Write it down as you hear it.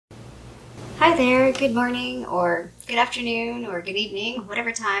Hi there, good morning or good afternoon or good evening,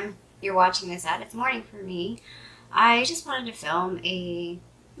 whatever time you're watching this at. It's morning for me. I just wanted to film a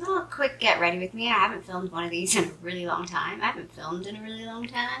little quick get ready with me. I haven't filmed one of these in a really long time. I haven't filmed in a really long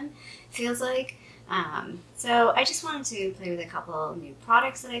time, feels like. So I just wanted to play with a couple new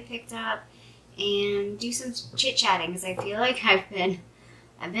products that I picked up and do some chit-chatting because I feel like I've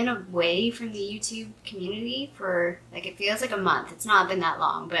been away from the YouTube community for, like, it feels like a month. It's not been that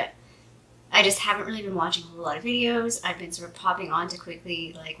long, but I just haven't really been watching a whole lot of videos. I've been sort of popping on to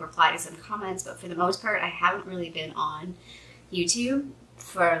quickly, like, reply to some comments, but for the most part, I haven't really been on YouTube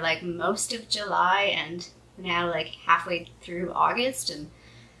for, like, most of July and now, like, halfway through August, and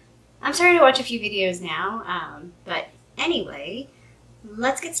I'm starting to watch a few videos now, but anyway,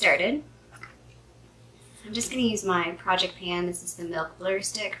 let's get started. I'm just going to use my project pan. This is the Milk Blur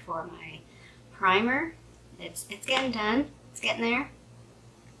Stick for my primer. It's getting done. It's getting there.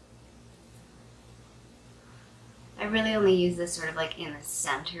 I really only use this sort of like in the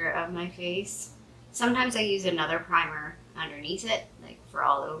center of my face. Sometimes I use another primer underneath it, like for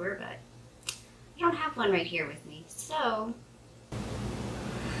all over, but I don't have one right here with me. So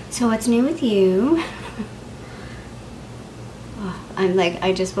what's new with you? Oh,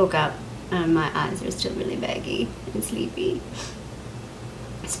 I just woke up and my eyes are still really baggy and sleepy.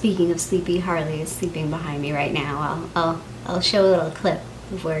 Speaking of sleepy, Harley is sleeping behind me right now. I'll show a little clip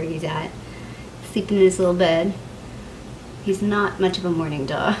of where he's at. Sleeping in his little bed. He's not much of a morning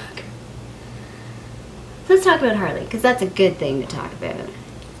dog. Let's talk about Harley, because that's a good thing to talk about.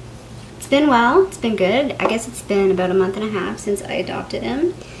 It's been well, it's been good. I guess it's been about a month and a half since I adopted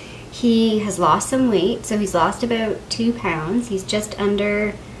him. He has lost some weight, so he's lost about 2 pounds. He's just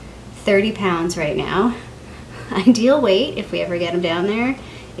under 30 pounds right now. Ideal weight, if we ever get him down there,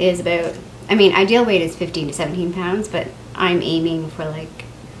 is about, ideal weight is 15 to 17 pounds, but I'm aiming for like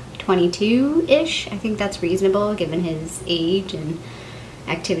 22-ish. I think that's reasonable given his age and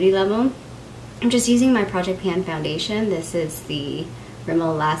activity level. I'm just using my Project Pan foundation. This is the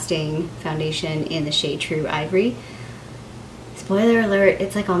Rimmel Lasting Foundation in the shade True Ivory. Spoiler alert,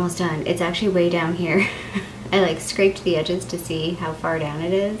 it's like almost done. It's actually way down here. I like scraped the edges to see how far down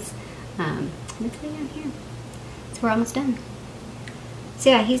it is. It's way down here. So we're almost done. So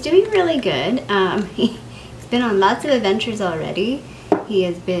yeah, he's doing really good. He's been on lots of adventures already. He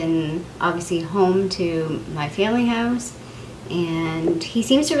has been obviously home to my family house, and he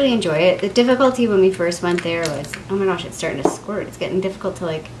seems to really enjoy it. The difficulty when we first went there was, oh my gosh, it's starting to squirt. It's getting difficult to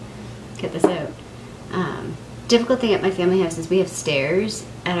like get this out. Difficult thing at my family house is we have stairs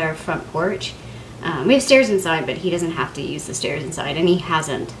at our front porch. We have stairs inside, but he doesn't have to use the stairs inside, and he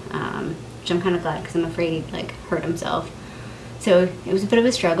hasn't, which I'm kind of glad because I'm afraid he'd like hurt himself. So it was a bit of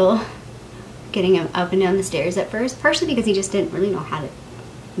a struggle getting him up and down the stairs at first, partially because he just didn't really know how to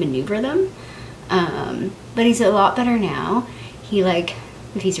maneuver them. But he's a lot better now. He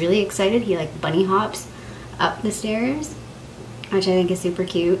if he's really excited, he like bunny hops up the stairs, which I think is super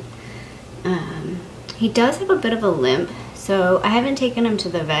cute. He does have a bit of a limp, so I haven't taken him to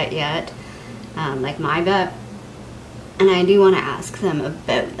the vet yet, like my vet, and I do want to ask them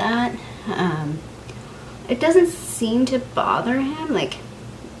about that. It doesn't seem to bother him, like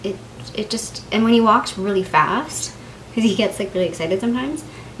it just, and when he walks really fast, because he gets like really excited sometimes,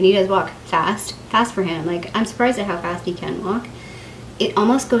 and he does walk fast for him, like I'm surprised at how fast he can walk. It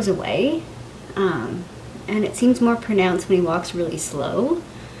almost goes away, and it seems more pronounced when he walks really slow.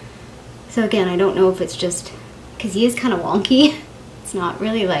 So again, I don't know if it's just because he is kind of wonky. It's not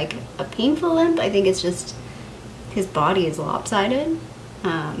really like a painful limp. I think it's just his body is lopsided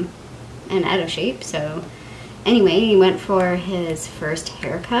and out of shape. So anyway, he went for his first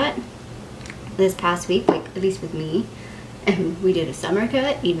haircut this past week, like at least with me, and we did a summer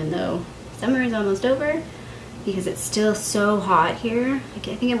cut, even though summer is almost over because it's still so hot here. Like,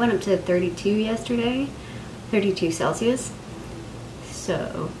 I think it went up to 32 yesterday, 32 Celsius.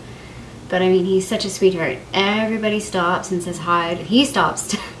 So, but I mean, he's such a sweetheart. Everybody stops and says hi. He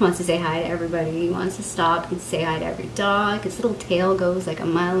stops, wants to say hi to everybody. He wants to stop and say hi to every dog. His little tail goes like a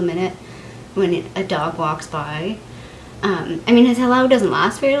mile a minute when a dog walks by. His hello doesn't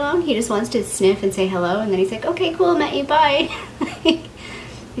last very long. He just wants to sniff and say hello, and then he's like, okay, cool, met you, bye.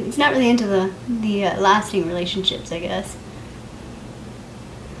 He's not really into the lasting relationships, I guess.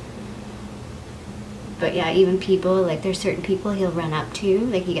 But yeah, even people, like there's certain people he'll run up to,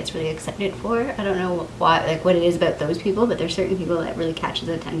 like he gets really excited for. I don't know why, like what it is about those people, but there's certain people that really catch his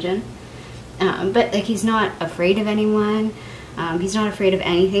attention. But like he's not afraid of anyone. He's not afraid of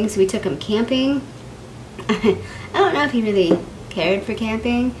anything, so we took him camping. I don't know if he really cared for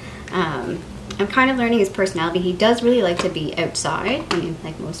camping. I'm kind of learning his personality. He does really like to be outside,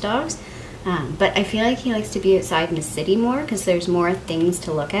 like most dogs. But I feel like he likes to be outside in the city more because there's more things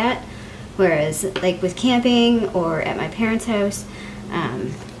to look at. Whereas, like with camping or at my parents' house,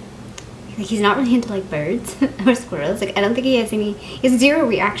 like he's not really into like birds or squirrels. Like I don't think he has zero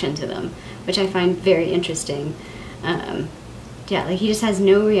reaction to them, which I find very interesting. Yeah, like he just has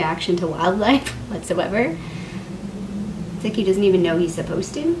no reaction to wildlife whatsoever. It's like he doesn't even know he's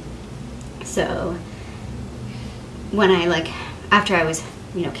supposed to. So when I after I was,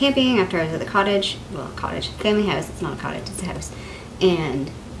 you know, camping, after I was at the cottage, family house, it's not a cottage, it's a house, and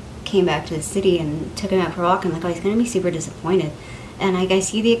came back to the city and took him out for a walk, I'm like, oh, he's gonna be super disappointed. And I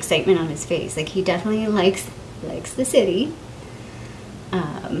see the excitement on his face. Like he definitely likes the city.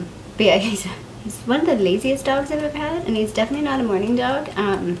 But yeah, he's one of the laziest dogs I've ever had, and he's definitely not a morning dog.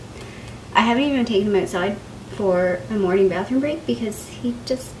 I haven't even taken him outside for a morning bathroom break because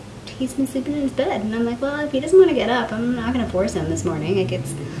he's been sleeping in his bed, and I'm like, well, if he doesn't want to get up, I'm not gonna force him this morning. Like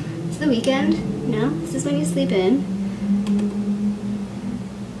it's the weekend, you know, this is when you sleep in.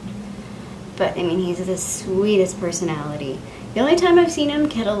 But I mean, he's the sweetest personality. The only time I've seen him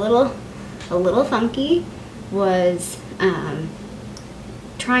get a little funky was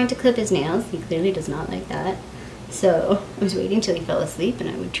trying to clip his nails. He clearly does not like that. So I was waiting till he fell asleep and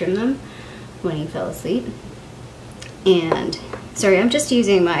I would trim them when he fell asleep. And sorry, I'm just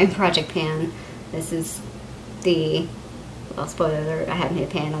using my project pan. This is the, well, spoiler alert, I haven't hit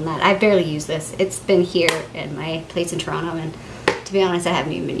a pan on that. I barely use this. It's been here at my place in Toronto, and to be honest, I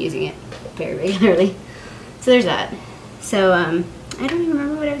haven't even been using it very regularly. So there's that. So I don't even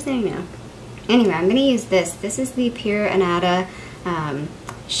remember what I was saying now. Anyway, I'm gonna use this. This is the Pure Anada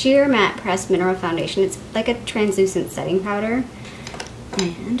Sheer Matte Pressed Mineral Foundation. It's like a translucent setting powder.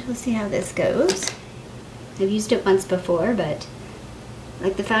 And we'll see how this goes. I've used it once before, but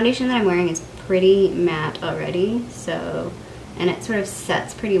like the foundation that I'm wearing is pretty matte already, so, and it sort of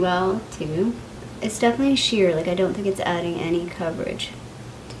sets pretty well too. It's definitely sheer, like I don't think it's adding any coverage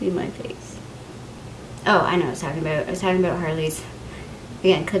to my face. Oh, I know what I was talking about Harley's,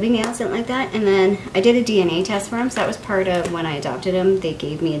 again, clipping nails, something like that. And then I did a DNA test for him, so that was part of when I adopted him. They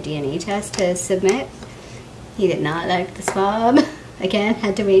gave me a DNA test to submit. He did not like the swab. Again,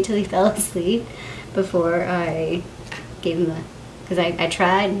 had to wait till he fell asleep before I gave him the, because I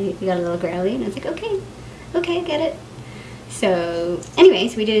tried and he got a little growly, and I was like, okay, I get it. So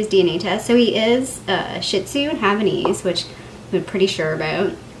anyways, we did his DNA test. So he is Shih Tzu and Havanese, which I'm pretty sure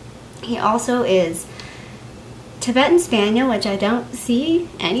about. He also is Tibetan Spaniel, which I don't see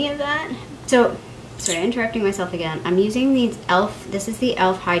any of that. So, sorry, I'm interrupting myself again. I'm using these this is the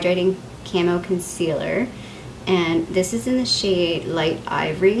e.l.f. Hydrating Camo Concealer, and this is in the shade Light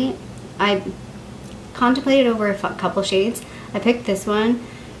Ivory. I contemplated over a couple shades. I picked this one.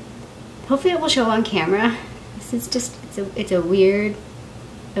 Hopefully it will show on camera. This is just, it's a weird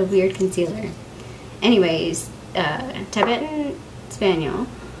concealer. Anyways, Tibetan Spaniel,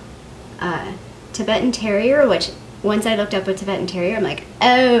 Tibetan Terrier, which once I looked up a Tibetan Terrier, I'm like,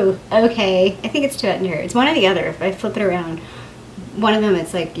 oh, okay. I think it's Tibetan Terrier. It's one or the other. If I flip it around, one of them,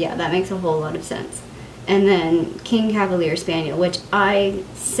 it's like, yeah, that makes a whole lot of sense. And then King Cavalier Spaniel, which I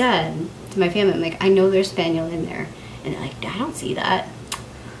said to my family, I'm like, I know there's Spaniel in there. And they're like, I don't see that.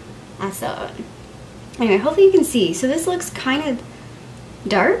 I saw it. Anyway, hopefully you can see. So this looks kind of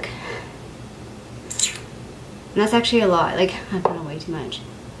dark. And that's actually a lot. Like, I've done way too much.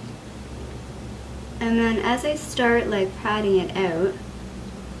 And then as I start like patting it out,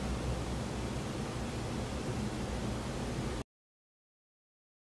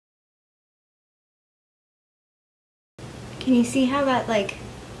 can you see how that like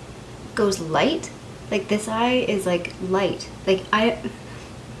goes light? Like this eye is like light. Like am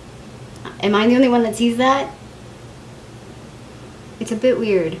I the only one that sees that? It's a bit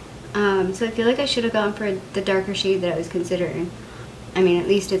weird. So I feel like I should have gone for the darker shade that I was considering. I mean, at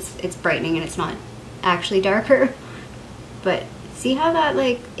least it's brightening and it's not actually darker. But see how that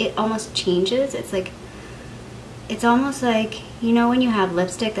like, it almost changes? It's like, it's almost like, you know when you have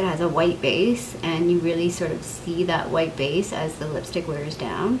lipstick that has a white base and you really sort of see that white base as the lipstick wears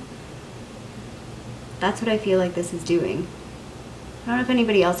down? That's what I feel like this is doing. I don't know if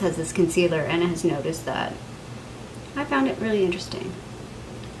anybody else has this concealer and has noticed that. I found it really interesting.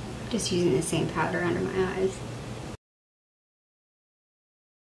 Just using the same powder under my eyes.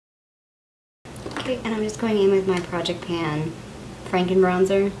 Okay, and I'm just going in with my Project Pan Franken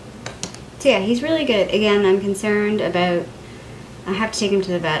bronzer. So yeah, he's really good. Again, I'm concerned about, I have to take him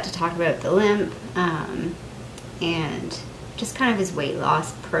to the vet to talk about the limp, and just kind of his weight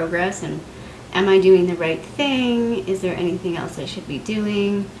loss progress, and am I doing the right thing? Is there anything else I should be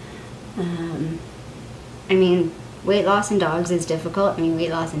doing? I mean, weight loss in dogs is difficult. I mean,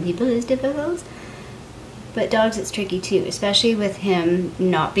 weight loss in people is difficult. But dogs, it's tricky too, especially with him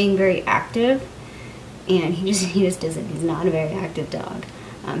not being very active. And he just isn't. He's not a very active dog.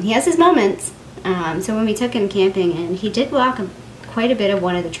 He has his moments. So when we took him camping, and he did walk quite a bit of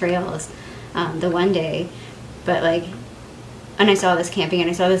one of the trails the one day. But like, and I saw this camping, and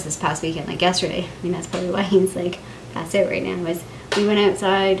I saw this past weekend, like yesterday. I mean, that's probably why he's like passed out right now. Is we went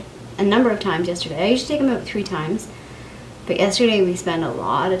outside a number of times yesterday. I usually take him out 3 times. But yesterday we spent a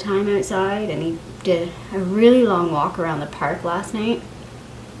lot of time outside, and he did a really long walk around the park last night,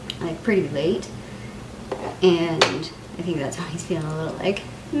 like pretty late. And I think that's why he's feeling a little like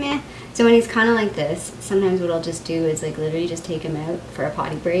meh. So when he's kind of like this, sometimes what I'll just do is like literally just take him out for a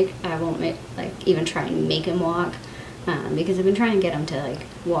potty break. I won't like even try and make him walk, because I've been trying to get him to like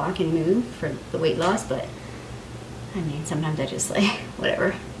walk and move for the weight loss. But I mean, sometimes I just like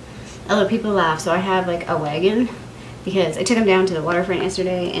whatever. Other people laugh. So I have like a wagon, because I took him down to the waterfront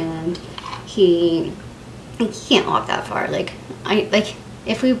yesterday, and he can't walk that far. Like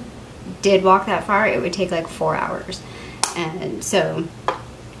if we did walk that far, it would take like 4 hours. And so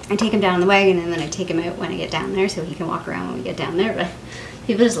I take him down in the wagon, and then I take him out when I get down there so he can walk around when we get down there. But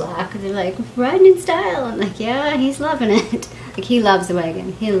people just laugh because they're like, riding in style. I'm like, yeah, he's loving it. Like, he loves the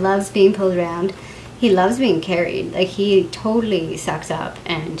wagon. He loves being pulled around. He loves being carried. Like, he totally sucks up.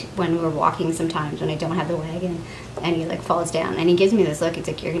 And when we're walking sometimes when I don't have the wagon, and he like falls down, and he gives me this look, it's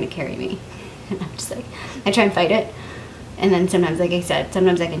like, you're gonna carry me. And I'm just like, I try and fight it. And then sometimes, like I said,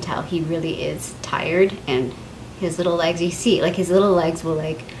 sometimes I can tell he really is tired, and his little legs, you see, like his little legs will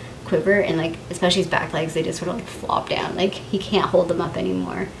like quiver, and like, especially his back legs, they just sort of like flop down. Like, he can't hold them up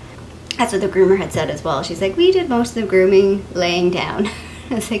anymore. That's what the groomer had said as well. She's like, we did most of the grooming laying down.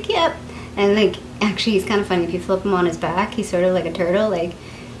 I was like, yep. And like, actually, he's kind of funny. If you flip him on his back, he's sort of like a turtle. Like,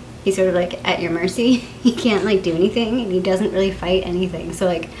 he's sort of like at your mercy. He can't like do anything, and he doesn't really fight anything. So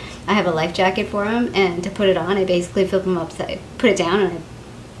like, I have a life jacket for him, and to put it on, I basically flip him upside, put it down, and I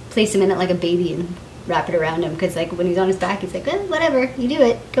place him in it like a baby and wrap it around him, because like when he's on his back, he's like, eh, whatever, you do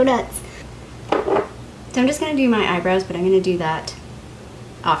it, go nuts. So I'm just gonna do my eyebrows, but I'm gonna do that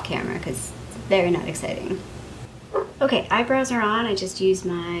off camera because it's very not exciting. Okay, eyebrows are on. I just used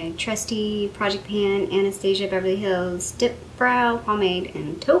my trusty Project Pan Anastasia Beverly Hills Dip Brow Pomade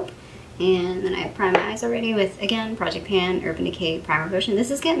and Taupe. And then I primed my eyes already with, again, Project Pan Urban Decay Primer Potion. This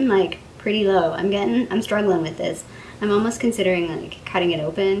is getting like pretty low. I'm struggling with this. I'm almost considering like cutting it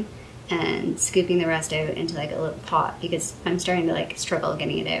open and scooping the rest out into like a little pot, because I'm starting to like struggle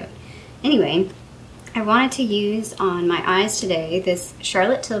getting it out. Anyway, I wanted to use on my eyes today this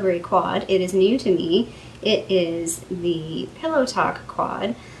Charlotte Tilbury quad. It is new to me. It is the Pillow Talk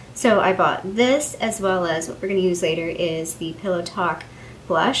quad. So I bought this, as well as what we're going to use later is the Pillow Talk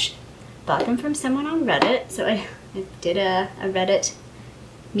blush. Bought them from someone on Reddit. So I did a Reddit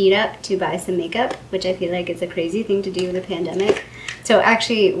meetup to buy some makeup, which I feel like is a crazy thing to do with a pandemic. So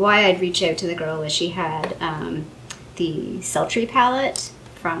actually, why I'd reach out to the girl was she had the Sultry palette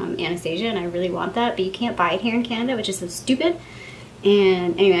from Anastasia, and I really want that, but you can't buy it here in Canada, which is so stupid.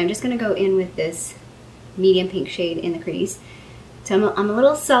 And anyway, I'm just going to go in with this medium pink shade in the crease. So I'm a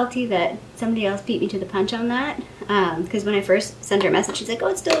little salty that somebody else beat me to the punch on that, because when I first sent her a message, she's like, oh,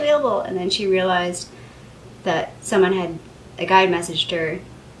 it's still available, and then she realized that a guy had messaged her,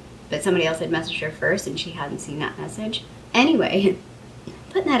 but somebody else had messaged her first, and she hadn't seen that message. Anyway,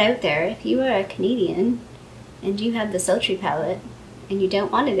 putting that out there, if you are a Canadian and you have the Sultry palette and you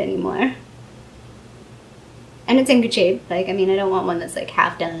don't want it anymore, and it's in good shape, like, I mean, I don't want one that's like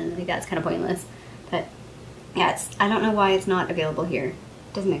half done, like that's kind of pointless, but yeah, I don't know why it's not available here.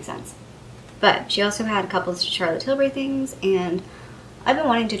 Doesn't make sense. But she also had a couple of Charlotte Tilbury things, and I've been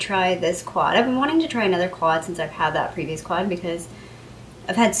wanting to try this quad. I've been wanting to try another quad since I've had that previous quad, because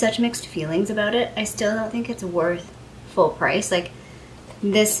I've had such mixed feelings about it. I still don't think it's worth full price. Like,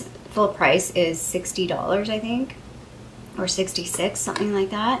 this full price is $60, I think, or $66, something like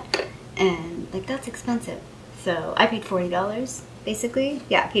that, and like, that's expensive. So I paid $40 basically.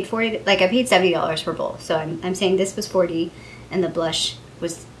 Yeah, I paid $40, like I paid $70 for both. So I'm saying this was $40 and the blush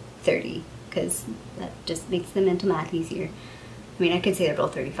was $30, because that just makes the mental math easier. I mean, I could say they're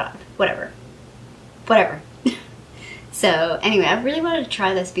both $35, whatever. So anyway, I really wanted to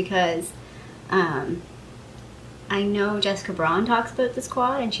try this because I know Jessica Braun talks about this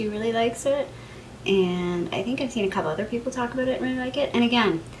quad and she really likes it, and I think I've seen a couple other people talk about it and really like it. And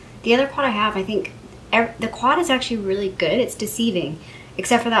again, the other quad I have, I think the quad is actually really good. It's deceiving,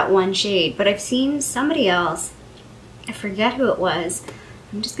 except for that one shade. But I've seen somebody else, I forget who it was.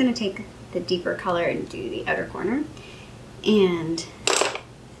 I'm just gonna take the deeper color and do the outer corner. And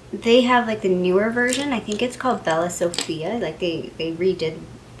they have like the newer version. I think it's called Bella Sophia. Like they redid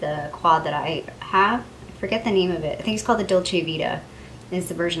the quad that I have. I forget the name of it. I think it's called the Dolce Vita is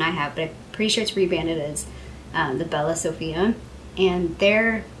the version I have, but I'm pretty sure it's rebranded as the Bella Sophia. And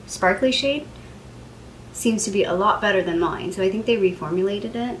their sparkly shade seems to be a lot better than mine, so I think they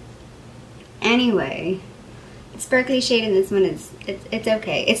reformulated it. Anyway, the sparkly shade in this one is, it's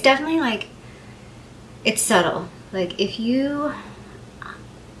okay. It's definitely like, it's subtle. Like if you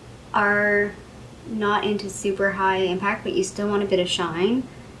are not into super high impact but you still want a bit of shine,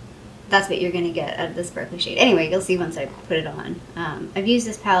 that's what you're gonna get out of the sparkly shade. Anyway, you'll see once I put it on. I've used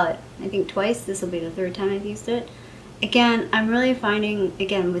this palette I think twice. This will be the third time I've used it. Again, I'm really finding,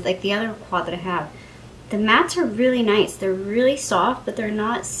 again, with like the other quad that I have, the mattes are really nice. They're really soft, but they're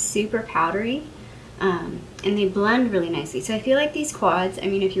not super powdery, and they blend really nicely. So I feel like these quads, I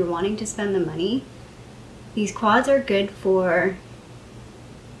mean, if you're wanting to spend the money, these quads are good for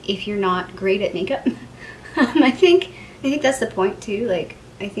if you're not great at makeup. I think that's the point too. Like,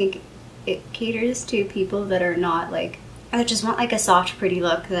 I think it caters to people that are not like, that just want like a soft, pretty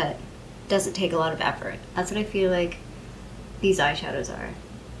look that doesn't take a lot of effort. That's what I feel like these eyeshadows are.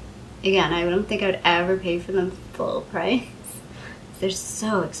 Again, I don't think I would ever pay for them full price. They're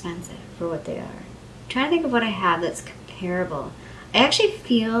so expensive for what they are. I'm trying to think of what I have that's comparable. I actually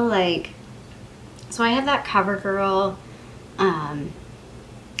feel like, so I have that CoverGirl, I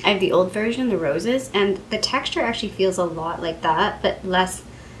have the old version, the roses, and the texture actually feels a lot like that, but less.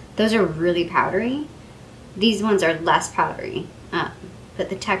 Those are really powdery. These ones are less powdery, but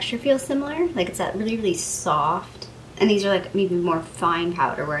the texture feels similar. Like it's that really, really soft. And these are like maybe more fine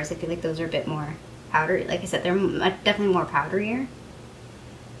powder, whereas I feel like those are a bit more powdery. Like I said, they're definitely more powderier.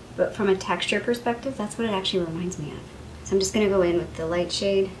 But from a texture perspective, that's what it actually reminds me of. So I'm just gonna go in with the light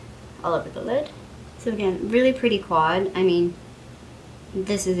shade all over the lid. So again, really pretty quad. I mean,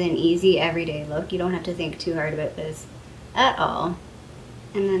 this is an easy everyday look. You don't have to think too hard about this at all.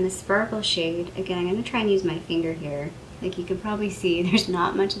 And then the sparkle shade, again, I'm gonna try and use my finger here. Like you can probably see there's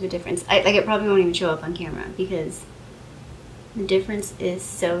not much of a difference. Like it probably won't even show up on camera because the difference is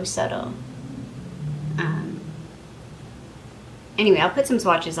so subtle. Anyway, I'll put some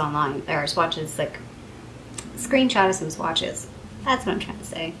swatches online, or swatches, like screenshot of some swatches. That's what I'm trying to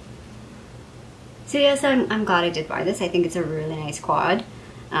say. So yes, I'm glad I did buy this. I think it's a really nice quad.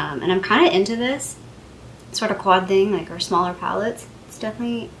 And I'm kind of into this sort of quad thing, like our smaller palettes. It's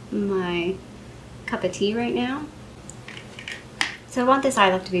definitely my cup of tea right now. So I want this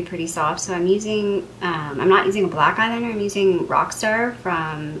eye look to be pretty soft, so I'm using, I'm not using a black eyeliner, I'm using Rockstar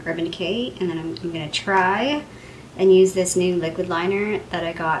from Urban Decay, and then I'm gonna try and use this new liquid liner that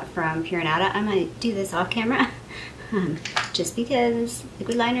I got from Pure Anada. I might do this off camera, just because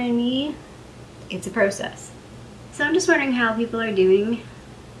liquid liner and me, it's a process. So I'm just wondering how people are doing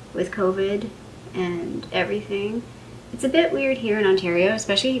with COVID and everything. It's a bit weird here in Ontario,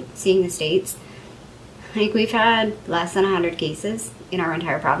 especially seeing the States. Like we've had less than 100 cases in our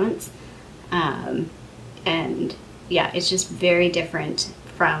entire province. And yeah, it's just very different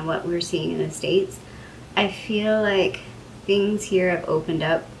from what we're seeing in the States. I feel like things here have opened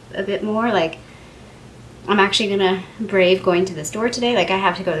up a bit more. Like I'm actually gonna brave going to the store today. Like I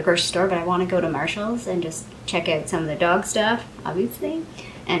have to go to the grocery store, but I wanna go to Marshall's and just check out some of the dog stuff, obviously,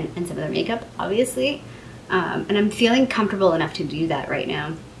 and some of their makeup, obviously. And I'm feeling comfortable enough to do that right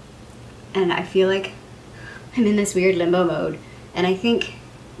now. And I feel like I'm in this weird limbo mode. And I think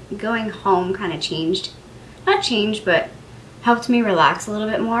going home kind of changed, not changed, but helped me relax a little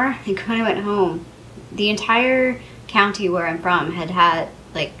bit more. Like when I went home, the entire county where I'm from had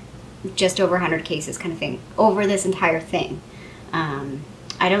like just over 100 cases kind of thing over this entire thing.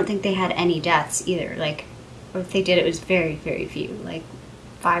 I don't think they had any deaths either. Like, or if they did, it was very, very few, like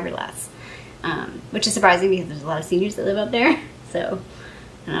 5 or less. Which is surprising because there's a lot of seniors that live up there. So,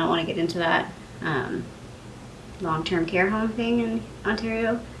 and I don't want to get into that long-term care home thing in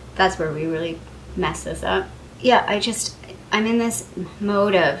Ontario. That's where we really mess this up. Yeah, I'm in this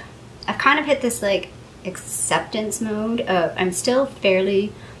mode of, I've kind of hit this like acceptance mode of, I'm still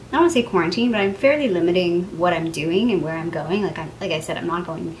fairly, I don't want to say quarantine, but I'm fairly limiting what I'm doing and where I'm going. Like I said, I'm not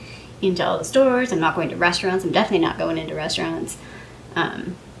going into all the stores, I'm not going to restaurants, I'm definitely not going into restaurants.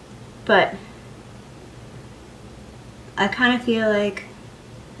 But I kind of feel like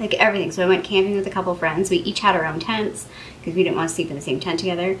everything. So I went camping with a couple friends. We each had our own tents because we didn't want to sleep in the same tent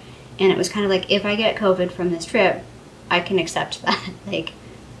together. And it was kind of like, if I get COVID from this trip, I can accept that. Like,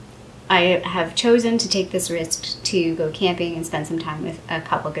 I have chosen to take this risk to go camping and spend some time with a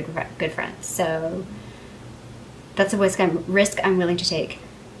couple good friends. So that's a risk I'm willing to take.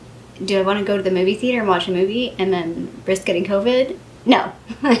 Do I want to go to the movie theater and watch a movie and then risk getting COVID? no.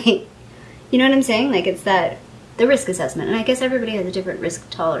 Like, you know what I'm saying? Like, it's that, the risk assessment. And I guess everybody has a different risk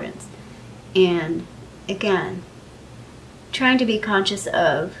tolerance. And again, trying to be conscious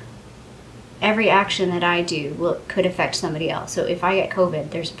of every action that I do could affect somebody else. So if I get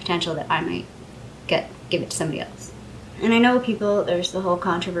COVID, there's a potential that I might give it to somebody else. And I know there's the whole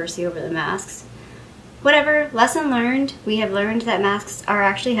controversy over the masks. Whatever, lesson learned. We have learned that masks are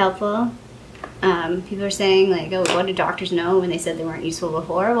actually helpful. People are saying like, oh, what did doctors know when they said they weren't useful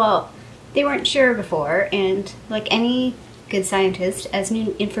before? Well, they weren't sure before, and like any good scientist, as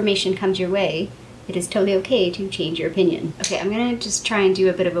new information comes your way, it is totally okay to change your opinion. Okay, I'm gonna just try and do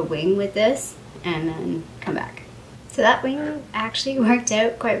a bit of a wing with this and then come back. So that wing actually worked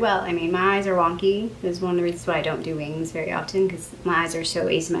out quite well. I mean, my eyes are wonky. That's one of the reasons why I don't do wings very often, because my eyes are so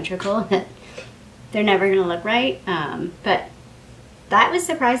asymmetrical that they're never gonna look right. But that was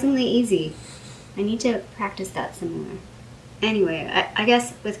surprisingly easy. I need to practice that some more. Anyway, I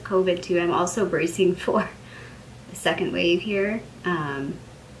guess with COVID too, I'm also bracing for a second wave here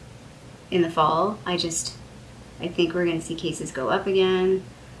in the fall. I think we're gonna see cases go up again.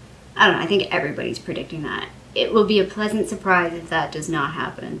 I don't know, I think everybody's predicting that. It will be a pleasant surprise if that does not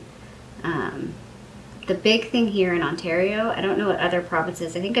happen. The big thing here in Ontario, I don't know what other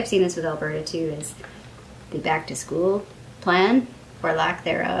provinces, I think I've seen this with Alberta too, is the back to school plan, or lack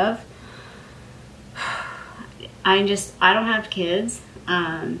thereof. I don't have kids.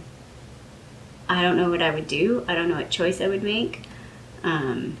 I don't know what I would do. I don't know what choice I would make.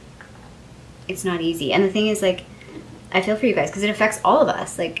 It's not easy. And the thing is, like, I feel for you guys because it affects all of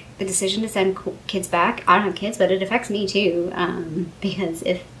us. Like, the decision to send kids back, I don't have kids, but it affects me too. Because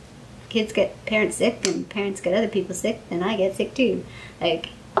if kids get parents sick and parents get other people sick, then I get sick too. Like,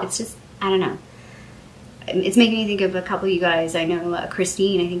 it's just, I don't know. It's making me think of a couple of you guys. I know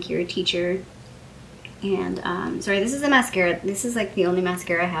Christine, I think you're a teacher. And, sorry, this is a mascara. This is like the only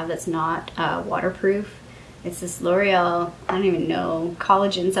mascara I have that's not waterproof. It's this L'Oreal, I don't even know,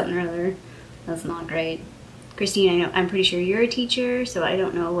 collagen something or other. That's not great. Christine, I'm pretty sure you're a teacher, so I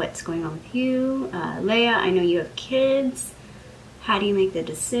don't know what's going on with you. Leia, I know you have kids. How do you make the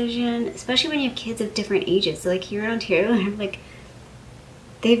decision? Especially when you have kids of different ages. So like here in Ontario, like,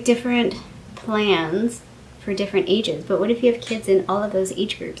 they have different plans for different ages. But what if you have kids in all of those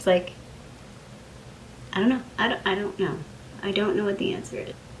age groups? Like, I don't know. I don't know. I don't know what the answer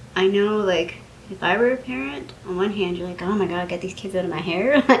is. I know, like, if I were a parent, on one hand, you're like, oh my god, get these kids out of my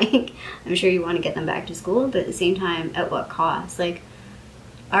hair. Like, I'm sure you want to get them back to school, but at the same time, at what cost? Like,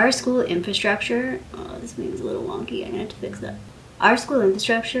 our school infrastructure, oh, this means a little wonky. I'm gonna have to fix that. Our school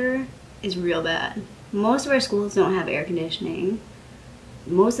infrastructure is real bad. Most of our schools don't have air conditioning.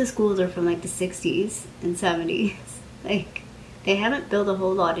 Most of the schools are from like the 60s and 70s. Like, they haven't built a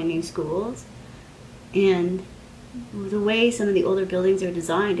whole lot of new schools. And the way some of the older buildings are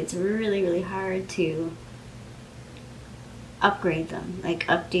designed, it's really, really hard to upgrade them, like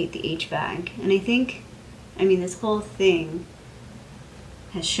update the HVAC. And I think, I mean, this whole thing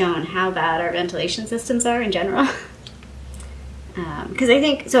has shown how bad our ventilation systems are in general. Because I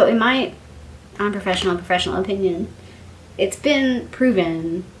think, so in my professional opinion, it's been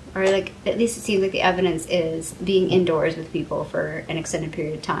proven, or like at least it seems like the evidence is being indoors with people for an extended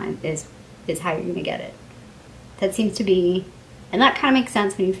period of time is how you're going to get it. That seems to be, and that kind of makes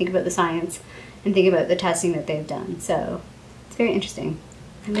sense when you think about the science and think about the testing that they've done. So it's very interesting.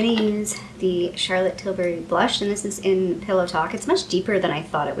 I'm going to use the Charlotte Tilbury blush, and this is in Pillow Talk. It's much deeper than I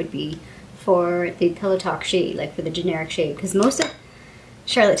thought it would be for the Pillow Talk shade, like for the generic shade, because most of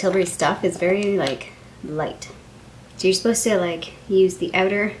Charlotte Tilbury stuff is very like light. So you're supposed to like use the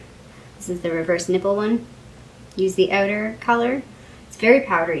outer, this is the reverse nipple one, use the outer color. It's very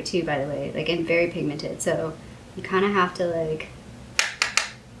powdery too, by the way, like, and very pigmented, so you kind of have to like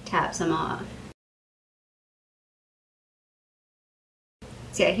tap some off.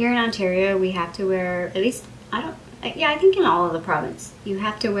 So yeah, here in Ontario we have to wear, at least, I think in all of the province, you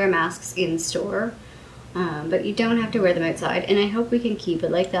have to wear masks in store, but you don't have to wear them outside, and I hope we can keep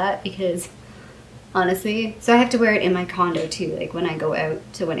it like that because honestly, so I have to wear it in my condo too, like when I go out,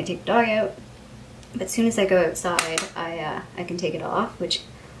 so when I take the dog out. But as soon as I go outside, I can take it off, which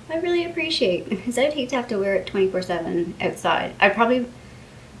I really appreciate, because I'd hate to have to wear it 24/7 outside. I'd probably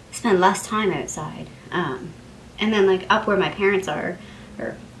spend less time outside. And then like up where my parents are,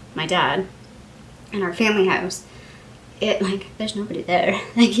 or my dad, and our family house, it like, there's nobody there.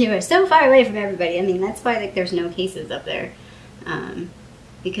 Like, you are so far away from everybody. I mean, that's why like there's no cases up there.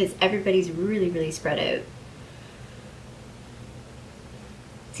 Because everybody's really, really spread out.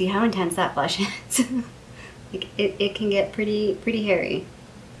 See how intense that blush is? Like, it can get pretty hairy.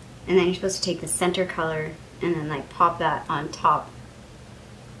 And then you're supposed to take the center color and then like pop that on top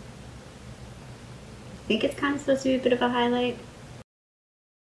think it's kind of supposed to be a bit of a highlight.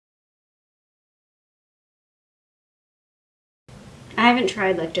 I haven't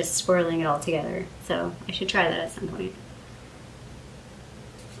tried like just swirling it all together, so I should try that at some point.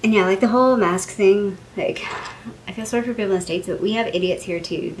 And yeah, like the whole mask thing, like, I feel sorry for people in the States, but we have idiots here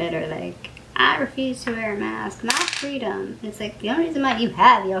too that are like, I refuse to wear a mask, my freedom. And it's like, the only reason why you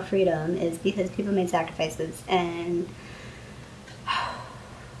have your freedom is because people made sacrifices, and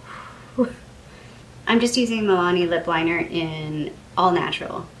I'm just using Milani lip liner in all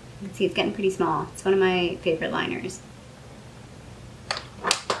natural. You can see it's getting pretty small. It's one of my favorite liners.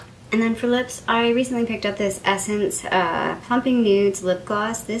 And then for lips, I recently picked up this Essence Plumping Nudes lip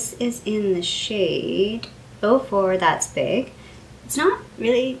gloss. This is in the shade 04, That's Big. It's not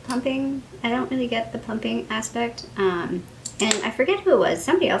really plumping. I don't really get the plumping aspect. And I forget who it was.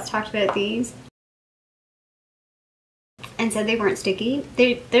 Somebody else talked about these and said they weren't sticky.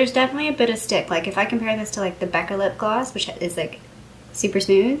 There's definitely a bit of stick. Like if I compare this to like the Becca lip gloss, which is like super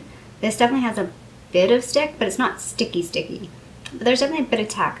smooth, this definitely has a bit of stick, but it's not sticky. But there's definitely a bit of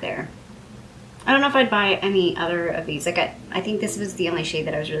tack there. I don't know if I'd buy any other of these. Like I think this was the only shade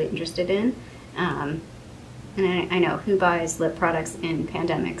that I was really interested in. And I know who buys lip products in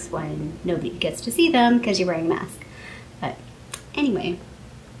pandemics when nobody gets to see them because you're wearing a mask. But anyway,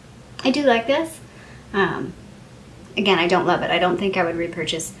 I do like this. Again, I don't love it. I don't think I would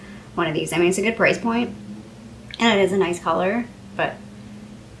repurchase one of these. I mean, it's a good price point and it is a nice color, but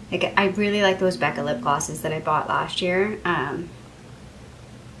like, I really like those Becca lip glosses that I bought last year.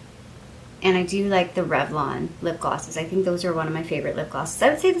 And I do like the Revlon lip glosses. I think those are one of my favorite lip glosses. I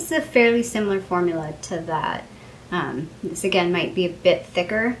would say this is a fairly similar formula to that. This again might be a bit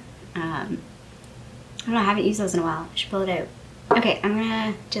thicker. I don't know, I haven't used those in a while. I should pull it out. Okay, I'm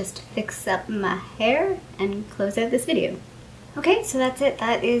gonna just fix up my hair and close out this video. Okay, so that's it.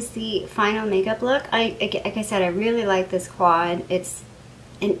 That is the final makeup look. Like I said, I really like this quad. It's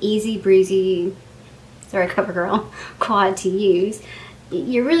an easy breezy, sorry CoverGirl, quad to use.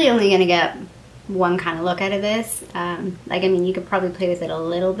 You're really only gonna get one kind of look out of this. Like, I mean, you could probably play with it a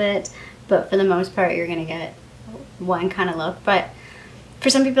little bit, but for the most part, you're gonna get one kind of look. But for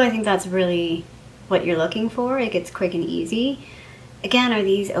some people, I think that's really what you're looking for. Like, it's quick and easy. Again, are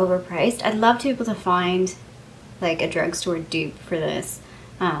these overpriced? I'd love to be able to find like a drugstore dupe for this.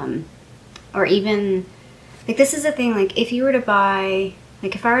 Or even, like, this is a thing, like if you were to buy,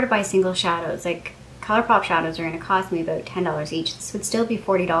 like if I were to buy single shadows, like ColourPop shadows are going to cost me about $10 each. This would still be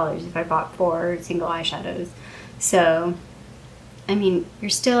 $40 if I bought 4 single eyeshadows. So, I mean, you're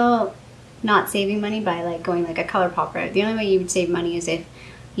still not saving money by like going like a ColourPop route. The only way you would save money is if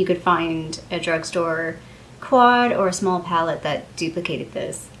you could find a drugstore quad or a small palette that duplicated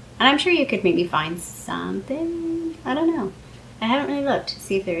this. And I'm sure you could maybe find something. I don't know. I haven't really looked to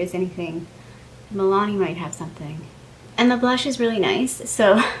see if there is anything. Milani might have something. And the blush is really nice.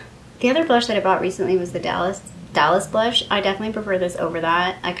 So the other blush that I bought recently was the Dallas blush. I definitely prefer this over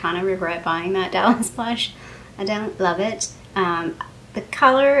that. I kind of regret buying that Dallas blush. I don't love it. The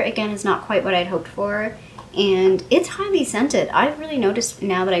color, again, is not quite what I'd hoped for. And it's highly scented. I've really noticed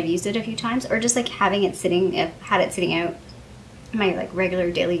now that I've used it a few times, or just like having it sitting, had it sitting out my like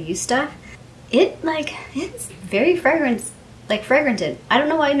regular daily use stuff. It's very fragranted. I don't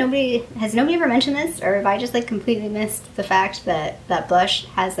know why nobody ever mentioned this, or if I just like completely missed the fact that that blush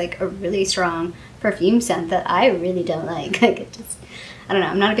has like a really strong perfume scent that I really don't like. Like, it just, I don't know,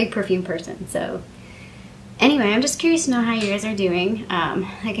 I'm not a big perfume person. So anyway, I'm just curious to know how you guys are doing.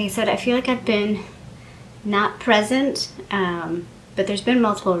 Like I said, I feel like I've been not present, but there's been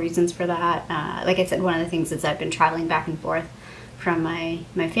multiple reasons for that. Like I said, one of the things is I've been traveling back and forth from my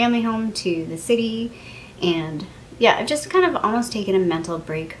family home to the city, and yeah, I've just kind of almost taken a mental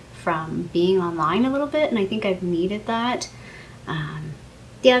break from being online a little bit, and I think I've needed that.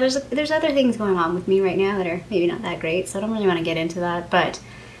 Yeah, there's other things going on with me right now that are maybe not that great, so I don't really want to get into that, but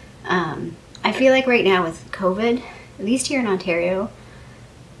I feel like right now with COVID, at least here in Ontario,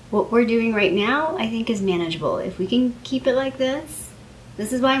 what we're doing right now, I think, is manageable. If we can keep it like this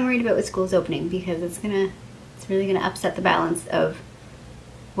is why I'm worried about with schools opening, because it's really gonna upset the balance of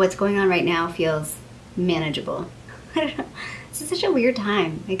what's going on right now feels manageable. I don't know. This is such a weird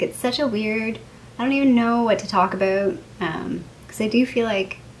time. Like, it's such a weird, I don't even know what to talk about, because I do feel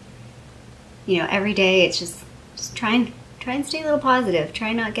like, you know, every day it's just try and stay a little positive.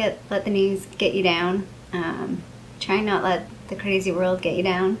 Try not let the news get you down. Try and not let the crazy world get you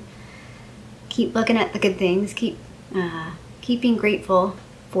down. Keep looking at the good things. Keep being grateful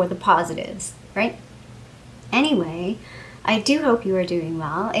for the positives, right? Anyway, I do hope you are doing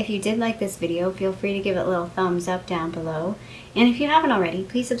well. If you did like this video, feel free to give it a little thumbs up down below. And if you haven't already,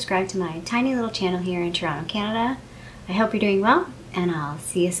 please subscribe to my tiny little channel here in Toronto, Canada. I hope you're doing well, and I'll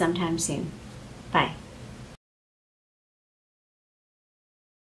see you sometime soon. Bye.